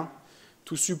there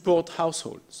to support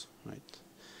households, right?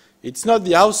 It's not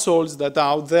the households that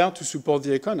are out there to support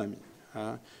the economy.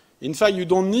 In fact, you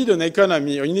don't need an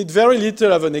economy, or you need very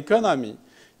little of an economy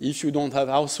if you don't have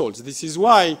households. This is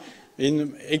why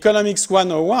in Economics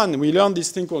 101, we learn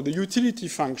this thing called the utility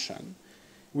function,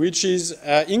 which is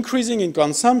increasing in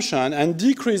consumption and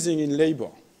decreasing in labor.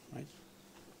 Right?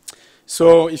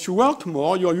 So if you work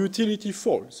more, your utility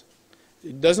falls.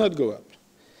 It does not go up.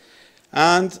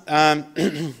 And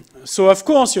so, of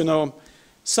course, you know,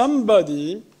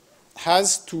 somebody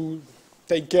has to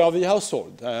take care of the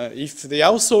household. If the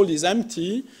household is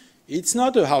empty, it's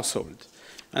not a household.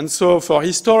 And so for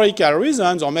historical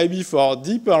reasons, or maybe for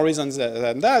deeper reasons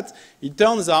than that, it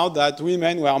turns out that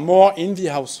women were more in the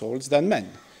households than men.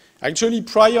 Actually,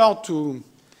 prior to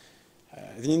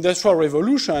the Industrial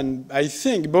Revolution, I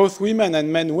think both women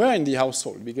and men were in the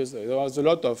household because there was a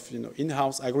lot of, you know,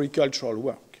 in-house agricultural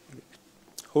work,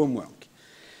 homework.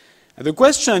 And the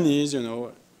question is, you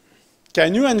know,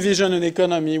 can you envision an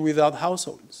economy without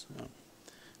households?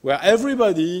 Where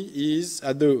everybody is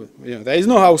at the, you know, there is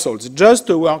no households, just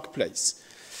a workplace.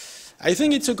 I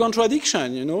think it's a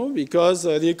contradiction, you know, because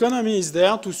the economy is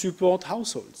there to support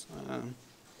households.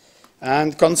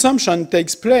 And consumption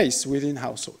takes place within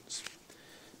households.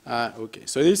 Okay,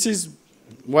 so this is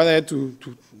what I had to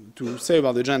say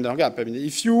about the gender gap. I mean,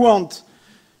 if you want,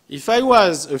 if I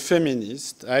was a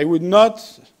feminist, I would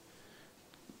not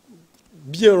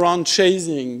be around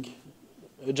chasing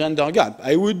a gender gap.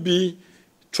 I would be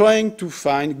trying to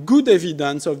find good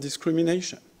evidence of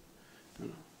discrimination.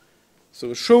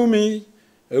 So show me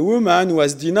a woman who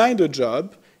has denied a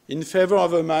job in favor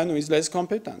of a man who is less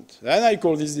competent. Then I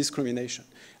call this discrimination.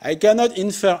 I cannot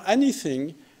infer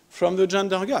anything from the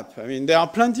gender gap. I mean, there are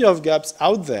plenty of gaps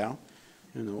out there.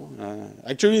 You know,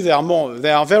 actually, there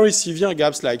are very severe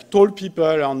gaps, like tall people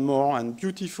earn more and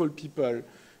beautiful people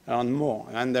earn more,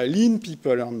 and lean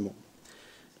people earn more.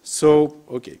 So,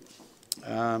 okay.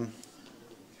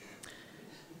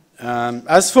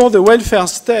 As for the welfare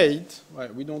state, well,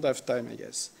 we don't have time, I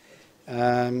guess.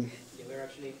 Yeah, we're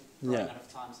actually running out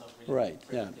of time, so really right.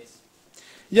 Yeah.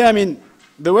 Yeah, I mean,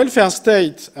 the welfare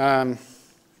state. Well,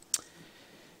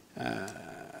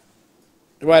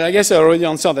 I guess I already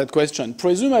answered that question.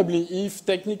 Presumably, if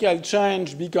technical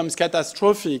change becomes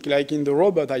catastrophic, like in the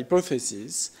robot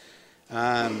hypothesis,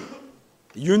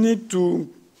 you need to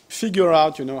figure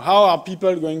out, you know, how are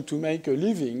people going to make a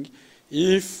living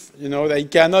if, you know, they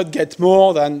cannot get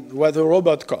more than what a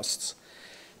robot costs.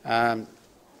 I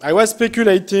was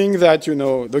speculating that, you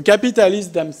know, the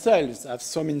capitalists themselves have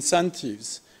some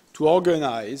incentives to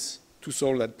organize to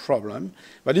solve that problem.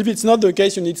 But if it's not the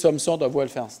case, you need some sort of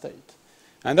welfare state.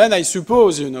 And then I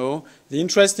suppose, you know, the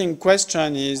interesting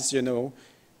question is, you know,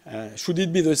 should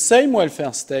it be the same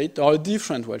welfare state or a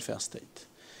different welfare state?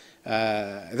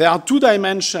 There are two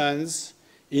dimensions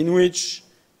in which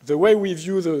the way we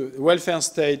view the welfare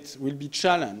state will be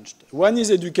challenged. One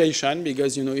is education,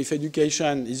 because, you know, if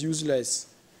education is useless,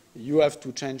 you have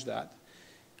to change that.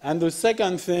 And the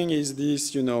second thing is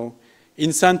this, you know,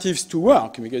 incentives to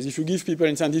work, because if you give people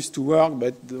incentives to work,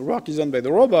 but the work is done by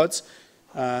the robots,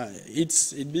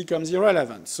 it becomes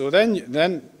irrelevant. So then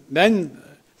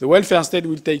the welfare state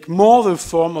will take more the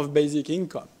form of basic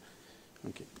income,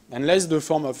 okay, and less the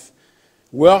form of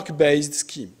work-based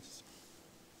schemes.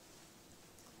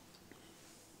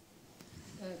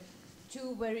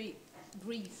 Two very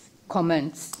brief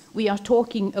comments. We are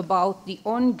talking about the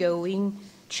ongoing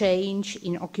change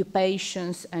in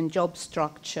occupations and job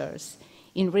structures.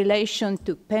 In relation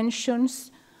to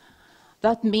pensions,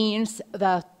 that means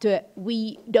that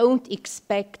we don't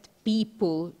expect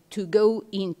people to go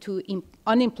into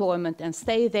unemployment and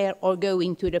stay there or go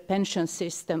into the pension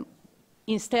system.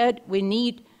 Instead, we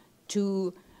need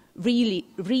to really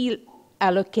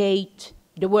reallocate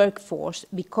the workforce,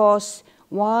 because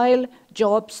while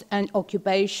jobs and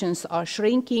occupations are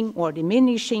shrinking or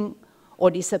diminishing or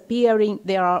disappearing,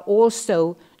 there are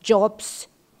also jobs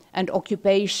and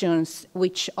occupations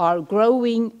which are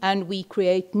growing, and we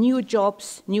create new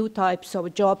jobs, new types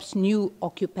of jobs, new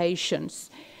occupations.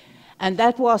 And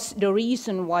that was the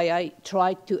reason why I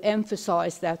tried to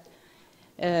emphasize that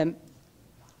the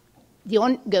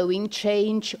ongoing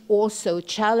change also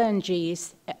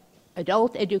challenges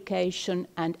adult education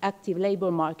and active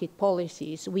labor market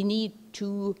policies. We need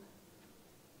to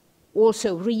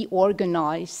also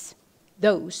reorganize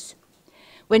those.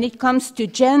 When it comes to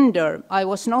gender, I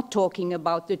was not talking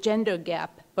about the gender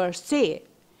gap per se.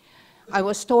 I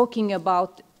was talking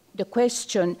about the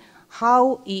question,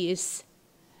 how is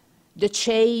the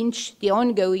change, the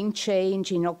ongoing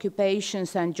change in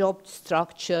occupations and job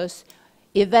structures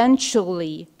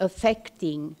eventually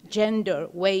affecting gender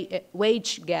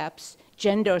wage gaps,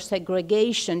 gender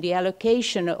segregation, the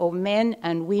allocation of men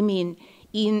and women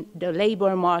in the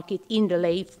labor market, in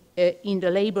the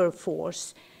labor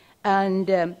force. And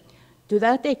to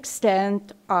that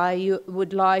extent, I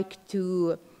would like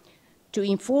to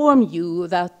inform you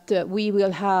that we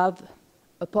will have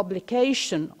a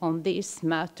publication on this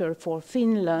matter for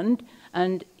Finland,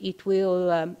 and it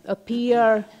will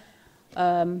appear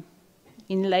in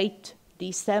late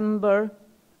December,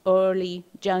 early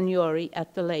January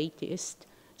at the latest.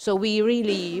 So we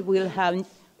really will have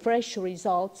fresh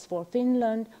results for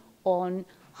Finland on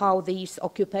how these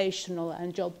occupational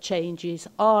and job changes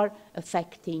are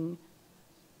affecting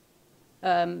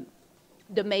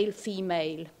the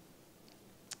male-female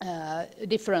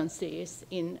differences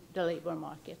in the labor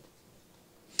market.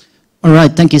 All right,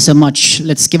 thank you so much.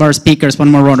 Let's give our speakers one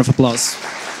more round of applause.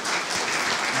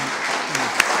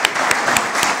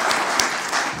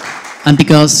 And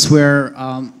because we're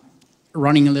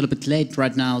running a little bit late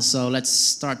right now, so let's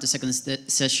start the second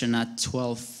session at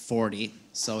 12:40.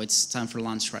 So it's time for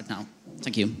lunch right now.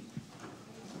 Thank you.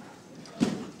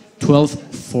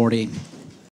 12:40.